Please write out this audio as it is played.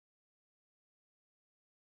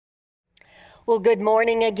Well, good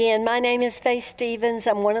morning again. My name is Faith Stevens.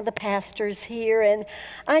 I'm one of the pastors here, and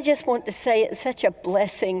I just want to say it's such a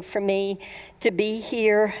blessing for me to be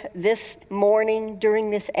here this morning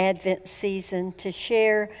during this Advent season to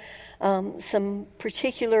share some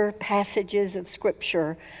particular passages of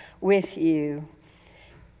Scripture with you.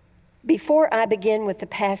 Before I begin with the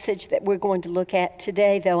passage that we're going to look at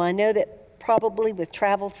today, though, I know that probably with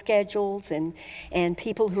travel schedules and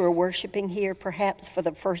people who are worshiping here perhaps for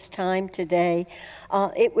the first time today,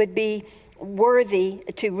 it would be worthy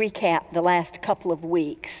to recap the last couple of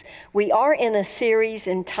weeks. We are in a series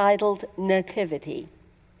entitled Nativity,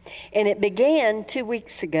 and it began 2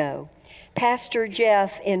 weeks ago. Pastor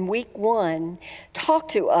Jeff in week 1 talked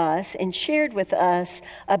to us and shared with us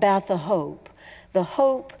about the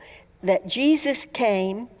hope that Jesus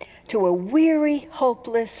came to a weary,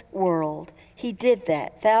 hopeless world. He did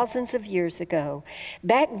that thousands of years ago.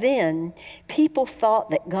 Back then, people thought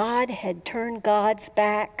that God had turned God's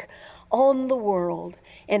back on the world,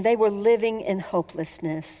 and they were living in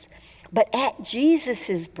hopelessness. But at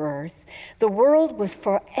Jesus' birth, the world was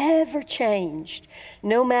forever changed.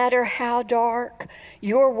 No matter how dark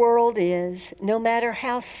your world is, no matter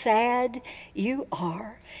how sad you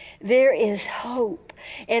are, there is hope,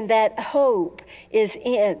 and that hope is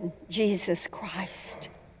in Jesus Christ.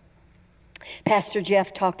 Pastor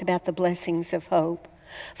Jeff talked about the blessings of hope.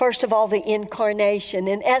 First of all, the incarnation.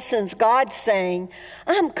 In essence, God saying,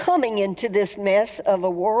 I'm coming into this mess of a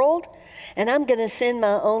world, and I'm going to send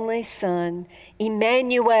my only son,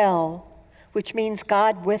 Emmanuel, which means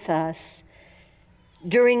God with us.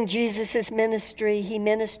 During Jesus' ministry, he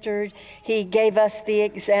ministered. He gave us the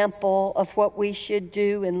example of what we should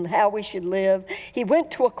do and how we should live. He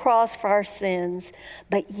went to a cross for our sins,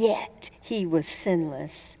 but yet he was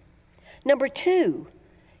sinless. Number 2,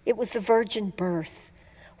 it was the virgin birth.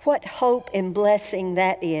 What hope and blessing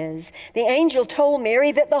that is. The angel told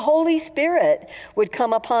Mary that the Holy Spirit would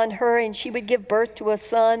come upon her and she would give birth to a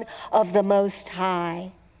son of the Most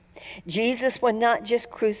High. Jesus was not just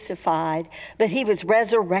crucified, but he was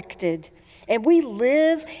resurrected. And we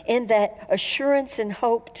live in that assurance and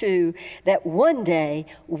hope too, that one day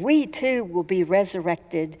we too will be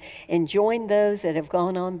resurrected and join those that have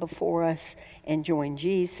gone on before us and join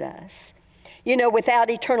Jesus. You know,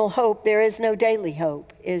 without eternal hope, there is no daily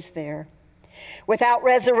hope, is there? Without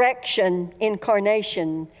resurrection,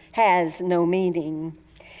 incarnation has no meaning.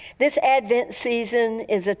 This Advent season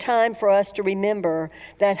is a time for us to remember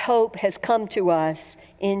that hope has come to us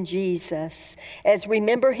in Jesus, as we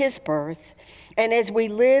remember his birth, and as we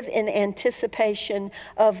live in anticipation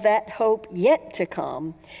of that hope yet to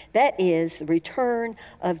come, that is the return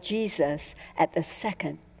of Jesus at the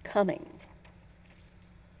second coming.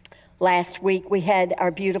 Last week we had our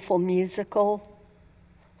beautiful musical.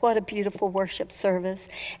 What a beautiful worship service.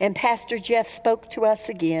 And Pastor Jeff spoke to us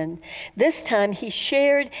again. This time he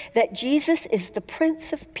shared that Jesus is the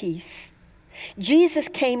Prince of Peace. Jesus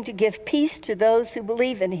came to give peace to those who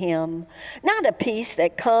believe in him. Not a peace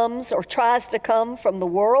that comes or tries to come from the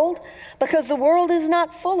world, because the world is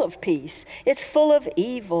not full of peace. It's full of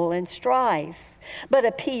evil and strife. But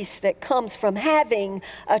a peace that comes from having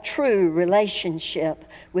a true relationship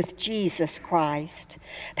with Jesus Christ.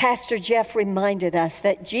 Pastor Jeff reminded us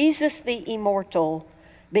that Jesus the immortal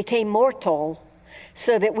became mortal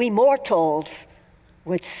so that we mortals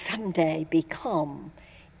would someday become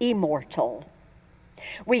immortal.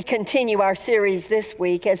 We continue our series this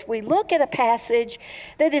week as we look at a passage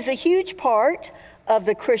that is a huge part of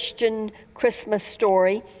the Christian Christmas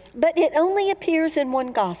story, but it only appears in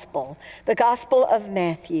one gospel, the Gospel of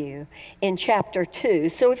Matthew in chapter 2.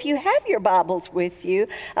 So if you have your Bibles with you,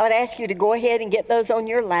 I would ask you to go ahead and get those on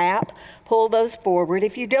your lap, pull those forward.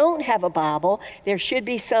 If you don't have a Bible, there should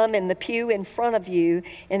be some in the pew in front of you.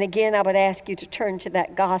 And again, I would ask you to turn to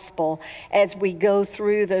that gospel as we go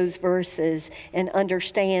through those verses and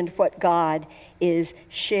understand what God is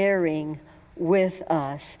sharing with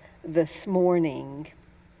us this morning.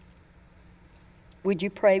 Would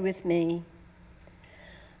you pray with me?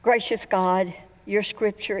 Gracious God, your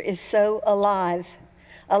scripture is so alive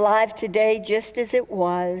today just as it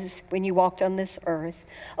was when you walked on this earth.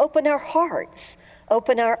 Open our hearts,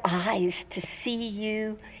 open our eyes to see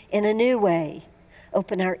you in a new way.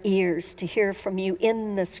 Open our ears to hear from you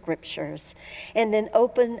in the scriptures. And then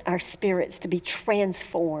open our spirits to be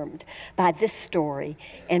transformed by this story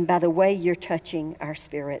and by the way you're touching our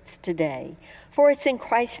spirits today. For it's in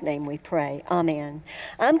Christ's name we pray. Amen.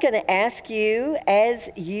 I'm going to ask you, as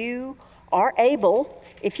you are able,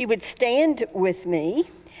 if you would stand with me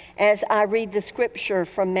as I read the scripture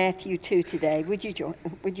from Matthew 2 today. Would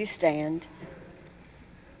you stand?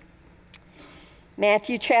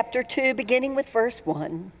 Matthew chapter 2, beginning with verse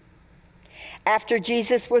 1. After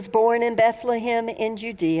Jesus was born in Bethlehem in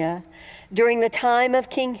Judea, during the time of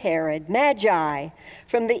King Herod, Magi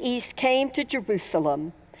from the east came to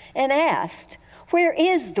Jerusalem and asked, "Where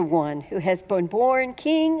is the one who has been born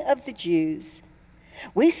King of the Jews?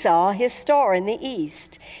 We saw his star in the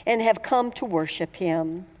east and have come to worship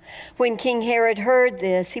him." When King Herod heard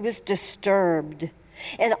this, he was disturbed,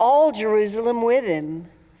 and all Jerusalem with him.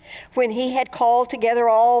 When he had called together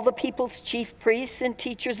all the people's chief priests and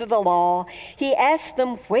teachers of the law, he asked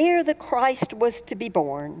them where the Christ was to be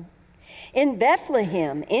born. "In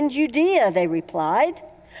Bethlehem, in Judea," they replied,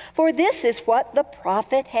 "for this is what the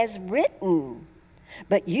prophet has written.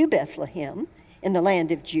 But you, Bethlehem, in the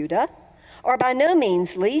land of Judah, are by no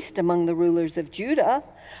means least among the rulers of Judah,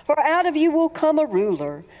 for out of you will come a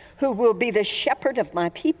ruler who will be the shepherd of my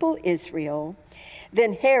people Israel."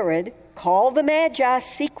 Then Herod called the Magi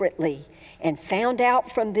secretly and found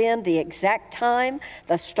out from them the exact time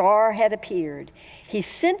the star had appeared. He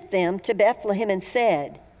sent them to Bethlehem and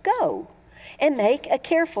said, "Go and make a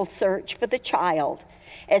careful search for the child.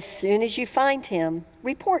 As soon as you find him,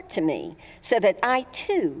 report to me, so that I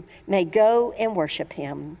too may go and worship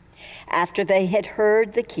him." After they had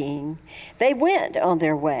heard the king, they went on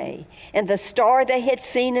their way, and the star they had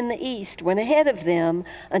seen in the east went ahead of them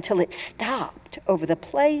until it stopped over the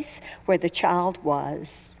place where the child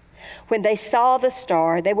was. When they saw the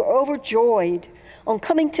star, they were overjoyed. On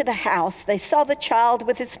coming to the house, they saw the child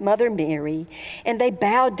with his mother Mary, and they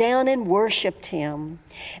bowed down and worshiped him.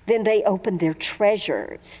 Then they opened their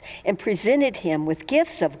treasures and presented him with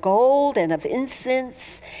gifts of gold and of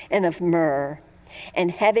incense and of myrrh.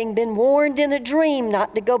 And having been warned in a dream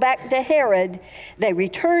not to go back to Herod, they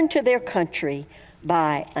returned to their country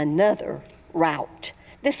by another route.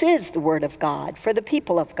 This is the word of God for the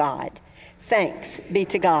people of God. Thanks be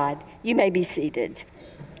to God. You may be seated.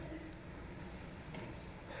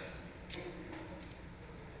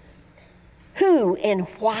 Who and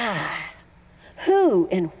why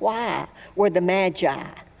were the Magi?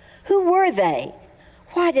 Who were they?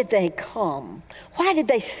 Why did they come? Why did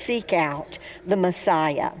they seek out the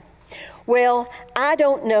Messiah? Well, I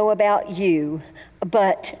don't know about you,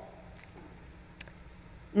 but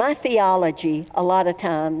my theology a lot of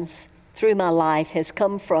times through my life has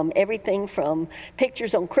come from everything from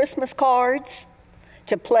pictures on Christmas cards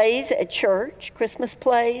to plays at church, Christmas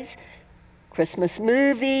plays, Christmas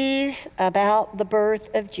movies about the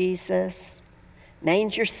birth of Jesus,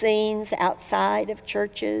 manger scenes outside of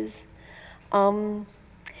churches.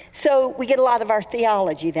 So we get a lot of our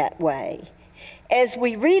theology that way. As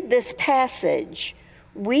we read this passage,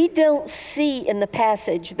 we don't see in the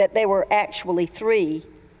passage that there were actually three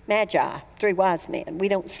Magi, three wise men. We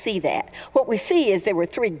don't see that. What we see is there were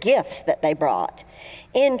three gifts that they brought.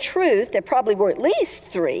 In truth, there probably were at least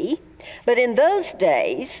three, but in those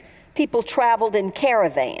days, people traveled in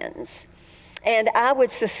caravans. And I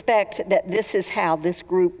would suspect that this is how this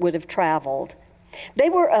group would have traveled. They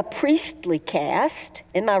were a priestly caste.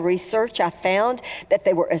 In my research, I found that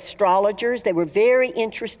they were astrologers. They were very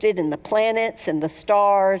interested in the planets and the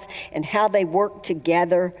stars and how they worked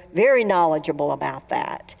together, very knowledgeable about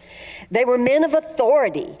that. They were men of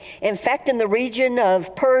authority. In fact, in the region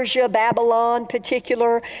of Persia, Babylon in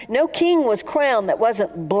particular, no king was crowned that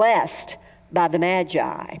wasn't blessed by the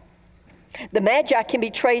Magi. The Magi can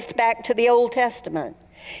be traced back to the Old Testament.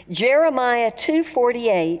 Jeremiah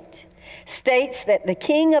 2:48 states that the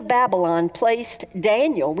king of Babylon placed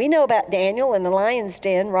Daniel. We know about Daniel in the lion's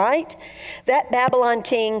den, right? That Babylon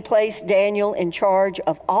king placed Daniel in charge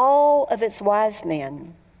of all of its wise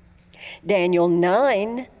men. Daniel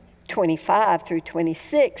 9:25 through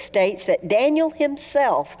 26 states that Daniel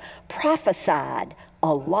himself prophesied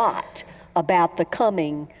a lot about the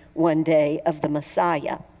coming one day of the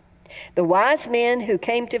Messiah. The wise men who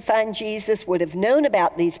came to find Jesus would have known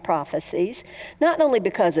about these prophecies, not only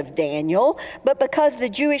because of Daniel, but because the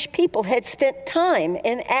Jewish people had spent time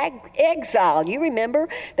in exile. You remember,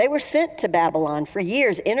 they were sent to Babylon for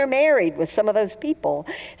years, intermarried with some of those people.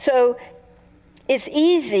 So it's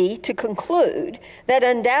easy to conclude that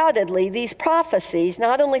undoubtedly these prophecies,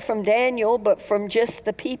 not only from Daniel, but from just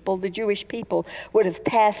the people, the Jewish people, would have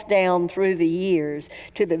passed down through the years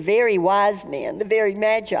to the very wise men, the very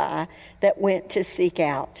Magi that went to seek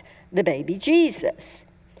out the baby Jesus.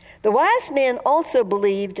 The wise men also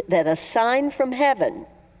believed that a sign from heaven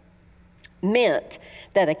meant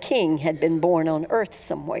that a king had been born on earth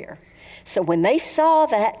somewhere. So when they saw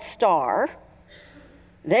that star,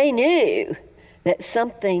 they knew that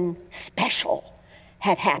something special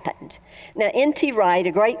had happened. Now, N.T. Wright,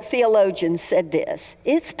 a great theologian, said this: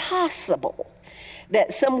 "It's possible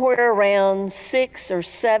that somewhere around 6 or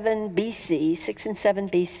 7 BC, 6 and 7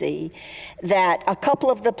 BC, that a couple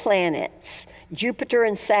of the planets, Jupiter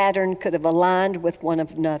and Saturn, could have aligned with one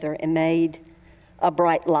another and made a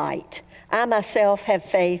bright light. I myself have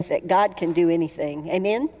faith that God can do anything.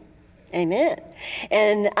 Amen? Amen.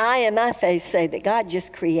 And I, in my faith, say that God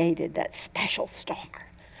just created that special star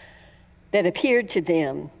that appeared to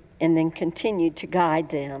them and then continued to guide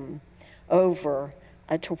them over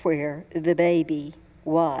to where the baby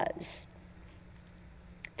was.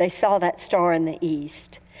 They saw that star in the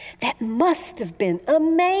east. That must have been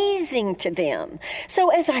amazing to them. So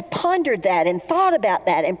as I pondered that and thought about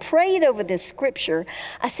that and prayed over this scripture,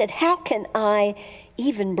 I said, how can I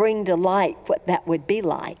even bring to light what that would be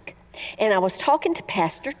like? And I was talking to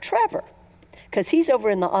Pastor Trevor, because he's over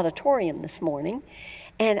in the auditorium this morning.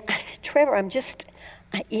 And I said, Trevor,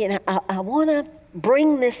 I want to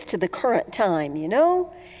bring this to the current time,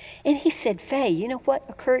 And he said, Faye, you know what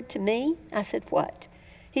occurred to me? I said, what?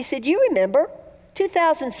 He said, you remember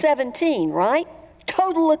 2017, right?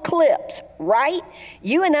 Total eclipse, right?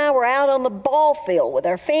 You and I were out on the ball field with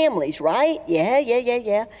our families, right? Yeah.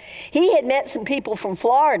 He had met some people from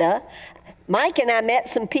Florida. Mike and I met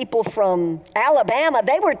some people from Alabama.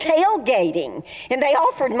 They were tailgating, and they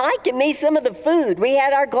offered Mike and me some of the food. We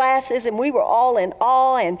had our glasses, and we were all in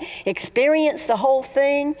awe and experienced the whole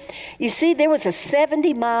thing. You see, there was a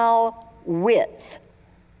 70-mile width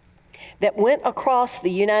that went across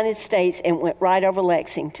the United States and went right over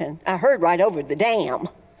Lexington. I heard right over the dam.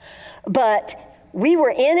 But we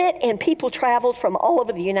were in it, and people traveled from all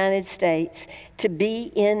over the United States to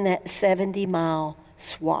be in that 70-mile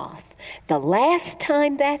swath. The last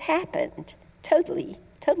time that happened, total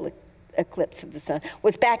eclipse of the sun,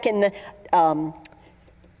 was back in the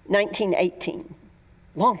 1918,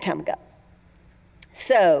 long time ago.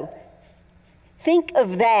 So think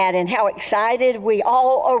of that and how excited we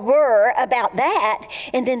all were about that,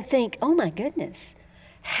 and then think, oh my goodness,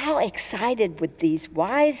 how excited would these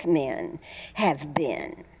wise men have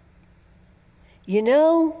been?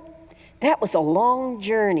 That was a long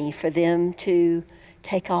journey for them to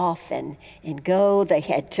take off and go. They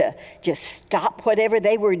had to just stop whatever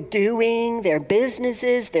they were doing, their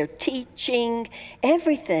businesses, their teaching,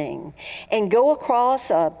 everything, and go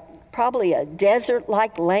across probably a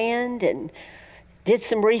desert-like land and did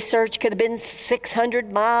some research. Could have been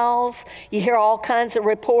 600 miles. You hear all kinds of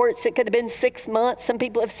reports. It could have been 6 months. Some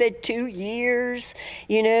people have said 2 years,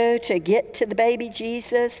 to get to the baby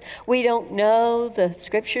Jesus. We don't know. The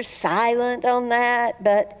scripture's silent on that,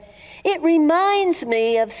 but it reminds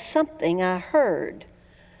me of something I heard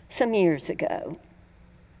some years ago.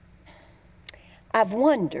 I've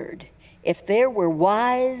wondered if there were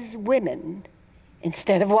wise women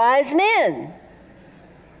instead of wise men.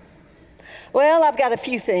 Well, I've got a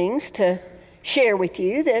few things to share with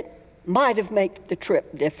you that might have made the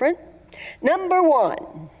trip different. Number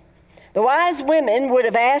one, the wise women would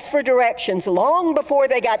have asked for directions long before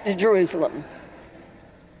they got to Jerusalem.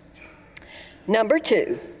 Number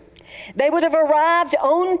two, they would have arrived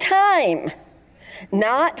on time,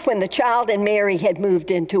 not when the child and Mary had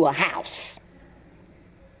moved into a house.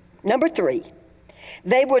 Number three,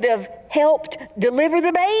 they would have helped deliver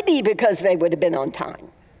the baby because they would have been on time.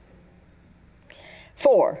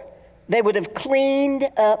 4, they would have cleaned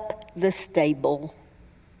up the stable.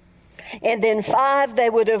 And then 5, they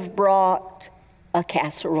would have brought a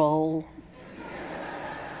casserole.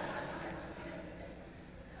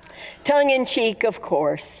 Tongue in cheek, of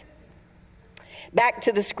course. Back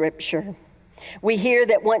to the scripture. We hear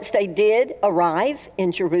that once they did arrive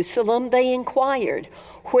in Jerusalem, they inquired,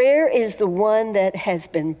 where is the one that has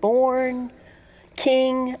been born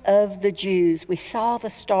King of the Jews? We saw the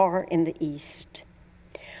star in the east.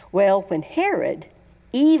 Well, when Herod,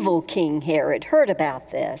 evil King Herod, heard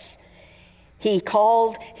about this, he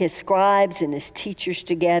called his scribes and his teachers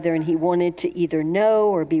together, and he wanted to either know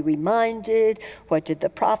or be reminded, what did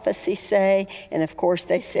the prophecy say? And of course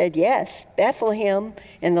they said, yes, Bethlehem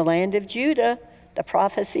in the land of Judah. The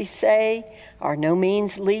prophecies say, are no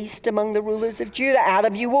means least among the rulers of Judah. Out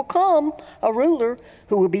of you will come a ruler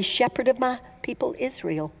who will be shepherd of my people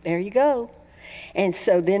Israel. There you go. And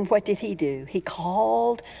so then what did he do? He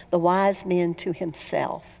called the wise men to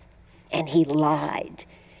himself, and he lied.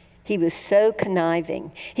 He was so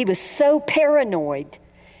conniving. He was so paranoid.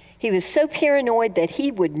 He was so paranoid that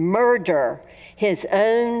he would murder his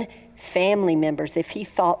own family members if he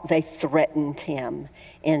thought they threatened him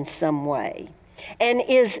in some way. And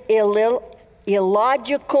as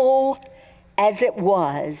illogical as it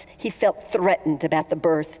was, he felt threatened about the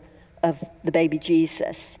birth of the baby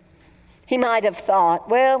Jesus. He might have thought,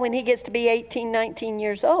 well, when he gets to be 18, 19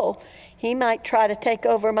 years old, he might try to take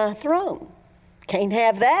over my throne. Can't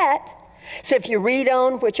have that. So if you read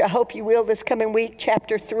on, which I hope you will this coming week,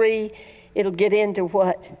 chapter 3, it'll get into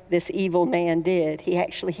what this evil man did. He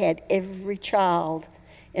actually had every child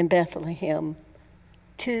in Bethlehem,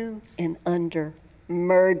 2 and under,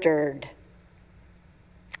 murdered.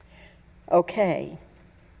 Okay,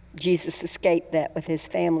 Jesus escaped that with his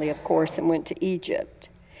family, of course, and went to Egypt.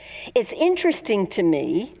 It's interesting to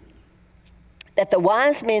me that the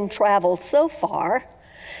wise men traveled so far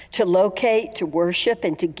to locate, to worship,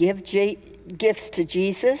 and to give gifts to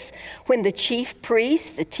Jesus when the chief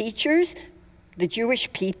priests, the teachers, the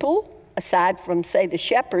Jewish people, aside from, say, the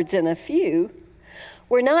shepherds and a few,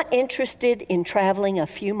 were not interested in traveling a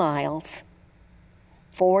few miles,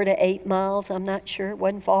 4 to 8 miles, I'm not sure, it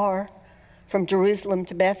wasn't far, from Jerusalem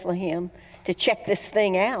to Bethlehem to check this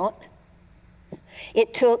thing out.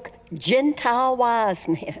 It took Gentile wise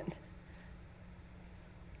men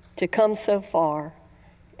to come so far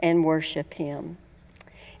and worship him.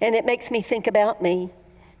 And it makes me think about me,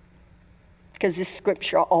 because this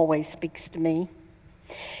scripture always speaks to me.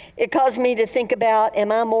 It caused me to think about,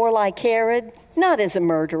 am I more like Herod? Not as a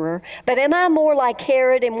murderer, but am I more like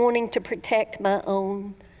Herod in wanting to protect my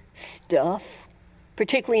own stuff?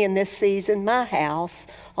 Particularly in this season, my house,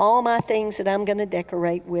 all my things that I'm going to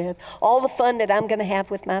decorate with, all the fun that I'm going to have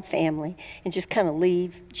with my family, and just kind of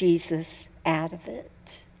leave Jesus out of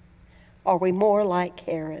it. Are we more like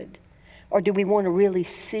Herod? Or do we want to really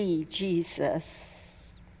see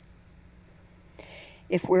Jesus?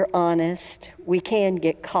 If we're honest, we can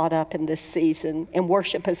get caught up in this season and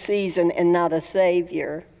worship a season and not a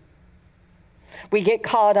Savior. We get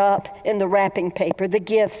caught up in the wrapping paper, the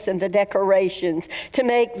gifts and the decorations to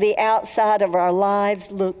make the outside of our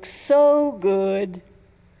lives look so good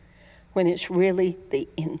when it's really the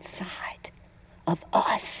inside of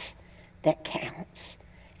us that counts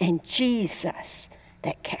and Jesus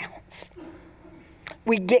that counts.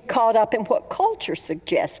 We get caught up in what culture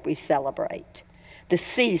suggests we celebrate, the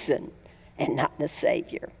season and not the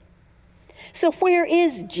Savior. So where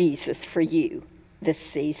is Jesus for you this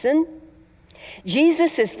season?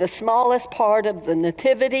 Jesus is the smallest part of the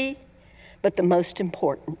nativity, but the most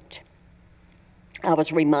important. I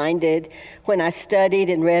was reminded when I studied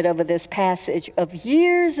and read over this passage of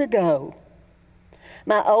years ago.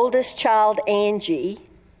 My oldest child, Angie,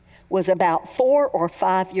 was about 4 or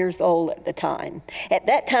 5 years old at the time. At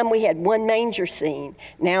that time, we had 1 manger scene.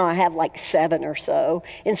 Now I have like 7 or so.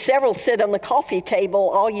 And several sit on the coffee table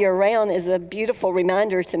all year round is a beautiful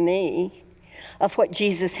reminder to me of what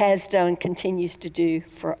Jesus has done, continues to do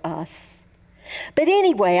for us. But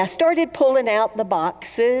anyway, I started pulling out the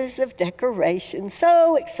boxes of decorations,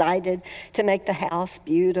 so excited to make the house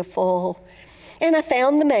beautiful. And I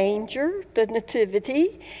found the manger, the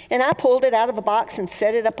nativity, and I pulled it out of a box and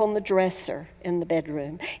set it up on the dresser in the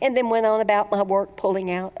bedroom, and then went on about my work pulling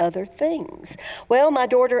out other things. Well, my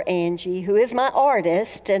daughter Angie, who is my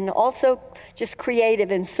artist and also just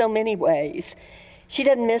creative in so many ways, she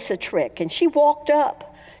doesn't miss a trick. And she walked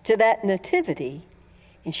up to that nativity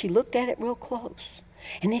and she looked at it real close.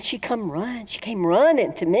 And then she came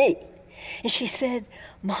running to me. And she said,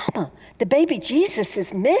 "Mama, the baby Jesus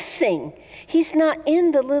is missing. He's not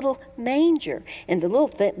in the little manger." And the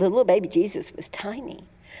little baby Jesus was tiny.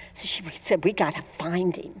 So she said, "We got to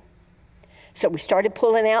find him." So we started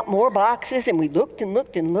pulling out more boxes, and we looked and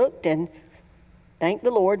looked and looked, and thank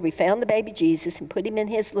the Lord, we found the baby Jesus and put him in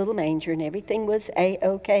his little manger, and everything was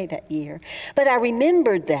A-OK that year. But I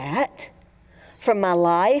remembered that from my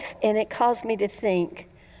life, and it caused me to think,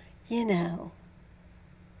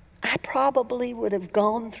 I probably would have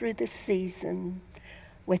gone through the season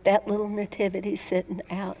with that little nativity sitting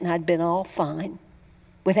out, and I'd been all fine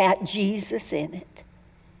without Jesus in it.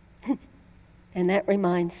 And that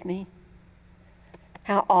reminds me,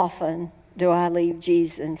 how often do I leave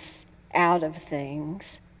Jesus out of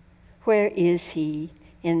things? Where is he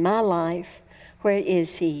in my life? Where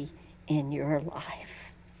is he in your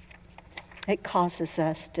life? It causes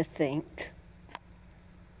us to think.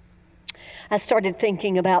 I started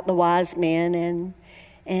thinking about the wise men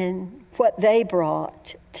and what they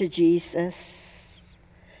brought to Jesus.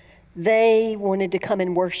 They wanted to come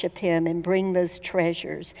and worship him and bring those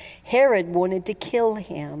treasures. Herod wanted to kill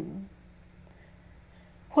him.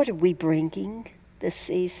 What are we bringing this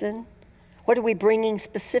season? What are we bringing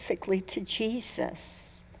specifically to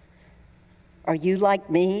Jesus? Are you like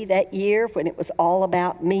me that year when it was all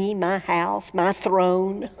about me, my house, my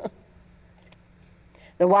throne?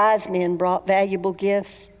 The wise men brought valuable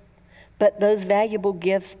gifts, but those valuable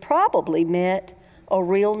gifts probably met a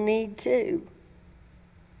real need too.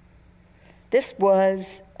 This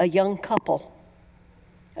was a young couple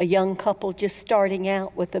a young couple just starting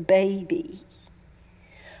out with a baby,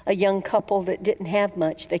 a young couple that didn't have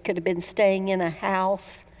much. They could have been staying in a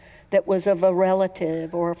house that was of a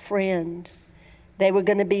relative or a friend. They were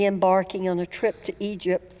going to be embarking on a trip to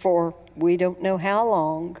Egypt for we don't know how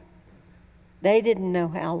long. They didn't know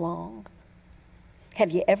how long. Have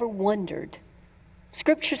you ever wondered?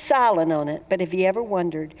 Scripture's silent on it, but have you ever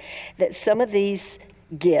wondered that some of these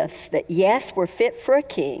gifts that, yes, were fit for a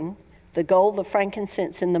king, the gold, the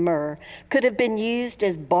frankincense, and the myrrh, could have been used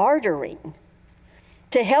as bartering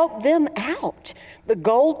to help them out? The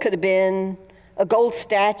gold could have been a gold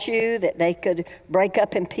statue that they could break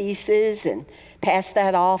up in pieces and pass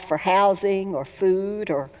that off for housing or food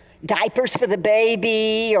or diapers for the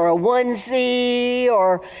baby or a onesie,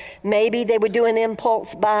 or maybe they would do an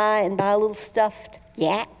impulse buy and buy a little stuffed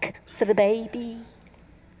yak for the baby.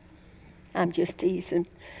 I'm just teasing.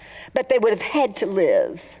 But they would have had to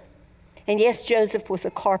live. And yes, Joseph was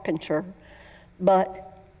a carpenter,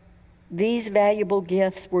 but these valuable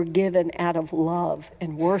gifts were given out of love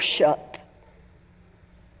and worship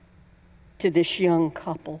to this young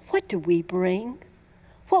couple. What do we bring?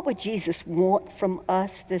 What would Jesus want from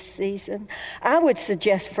us this season? I would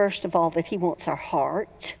suggest, first of all, that he wants our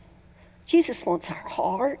heart. Jesus wants our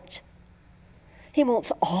heart. He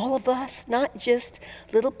wants all of us, not just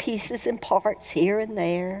little pieces and parts here and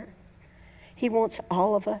there. He wants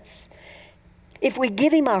all of us. If we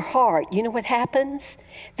give him our heart, you know what happens?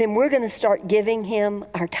 Then we're going to start giving him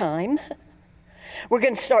our time. We're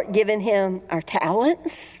going to start giving him our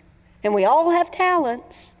talents. And we all have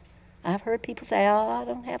talents. I've heard people say, oh, I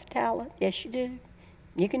don't have talent. Yes, you do.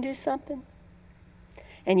 You can do something.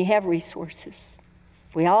 And you have resources.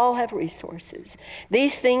 We all have resources.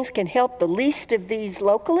 These things can help the least of these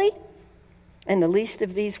locally and the least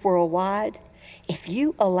of these worldwide if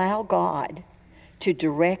you allow God to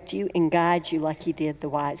direct you and guide you like he did the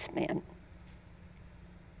wise men.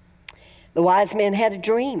 The wise men had a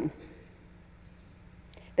dream.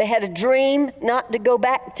 They had a dream not to go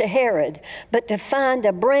back to Herod, but to find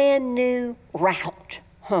a brand new route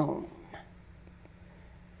home.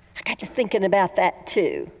 I got to thinking about that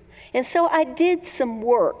too. And so I did some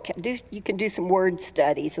work. You can do some word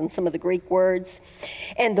studies on some of the Greek words.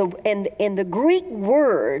 And the Greek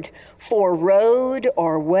word for road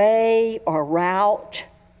or way or route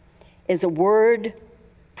is a word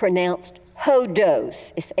pronounced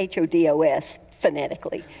hodos. It's H-O-D-O-S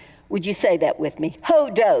phonetically. Would you say that with me?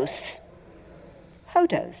 Hodos.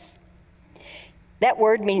 Hodos. That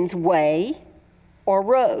word means way or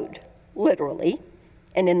road, literally,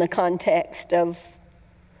 and in the context of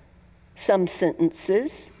some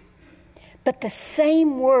sentences. But the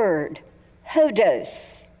same word,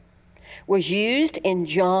 hodos, was used in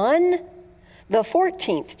John, the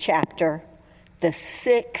 14th chapter, the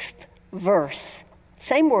 6th verse.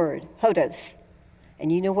 Same word, hodos.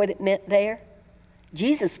 And you know what it meant there?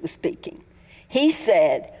 Jesus was speaking. He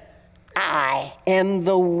said, I am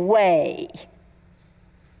the way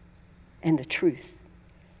and the truth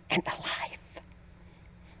and the life.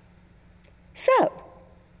 So,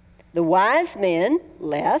 the wise men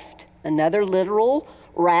left another literal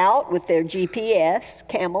route with their GPS,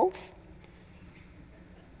 camels.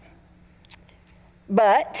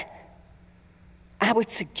 But I would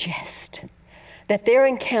suggest that their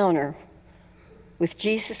encounter with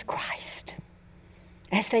Jesus Christ,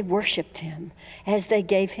 as they worshiped him, as they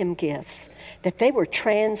gave him gifts, that they were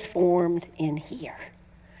transformed in here.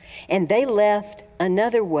 And they left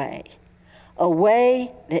another way, a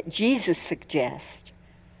way that Jesus suggests,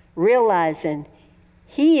 realizing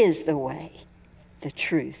he is the way, the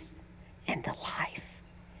truth, and the life.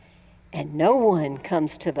 And no one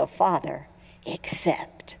comes to the Father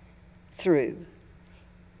except through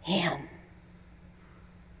him.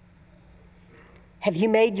 Have you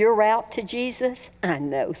made your route to Jesus? I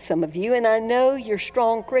know some of you, and I know you're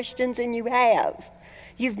strong Christians, and you have.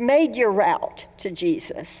 You've made your route to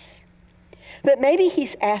Jesus. But maybe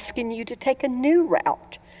he's asking you to take a new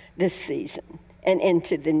route this season and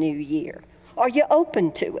into the new year. Are you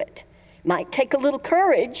open to it? Might take a little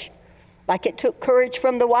courage, like it took courage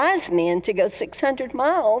from the wise men to go 600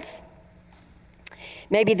 miles.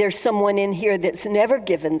 Maybe there's someone in here that's never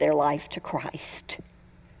given their life to Christ.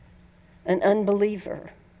 An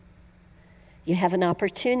unbeliever. You have an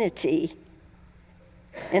opportunity.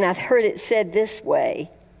 And I've heard it said this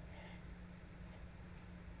way: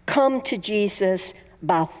 come to Jesus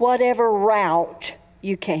by whatever route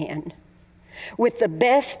you can, with the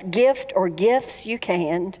best gift or gifts you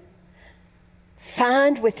can.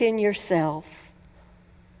 Find within yourself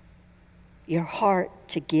your heart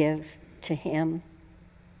to give to him.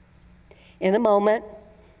 In a moment,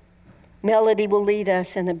 Melody will lead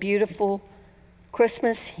us in a beautiful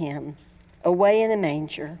Christmas hymn, Away in a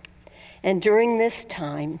Manger. And during this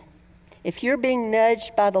time, if you're being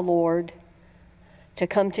nudged by the Lord to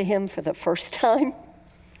come to Him for the first time,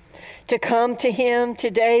 to come to Him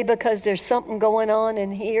today because there's something going on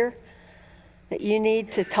in here that you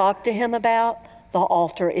need to talk to Him about, the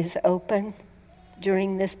altar is open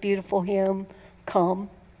during this beautiful hymn, Come.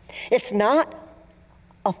 It's not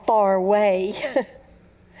a far way.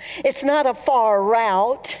 It's not a far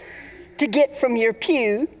route to get from your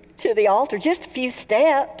pew to the altar, just a few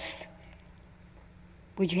steps.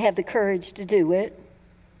 Would you have the courage to do it?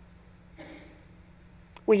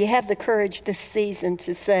 Will you have the courage this season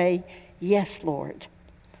to say, yes, Lord,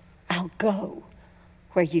 I'll go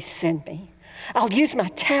where you send me. I'll use my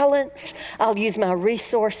talents, I'll use my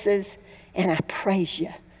resources, and I praise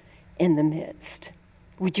you in the midst.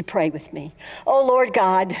 Would you pray with me? Oh, Lord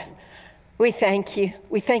God, we thank you.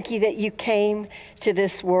 We thank you that you came to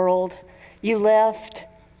this world. You left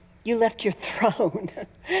your throne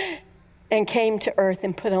and came to earth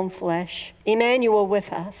and put on flesh. Emmanuel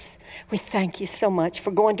with us. We thank you so much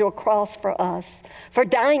for going to a cross for us, for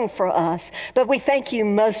dying for us. But we thank you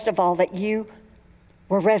most of all that you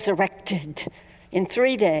were resurrected in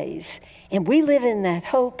 3 days. And we live in that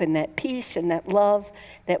hope and that peace and that love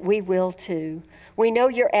that we will too. We know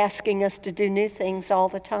you're asking us to do new things all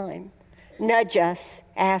the time. Nudge us,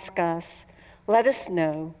 ask us, let us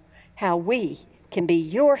know how we can be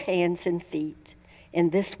your hands and feet in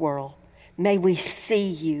this world. May we see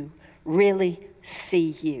you, really see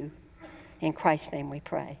you. In Christ's name we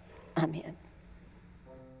pray. Amen.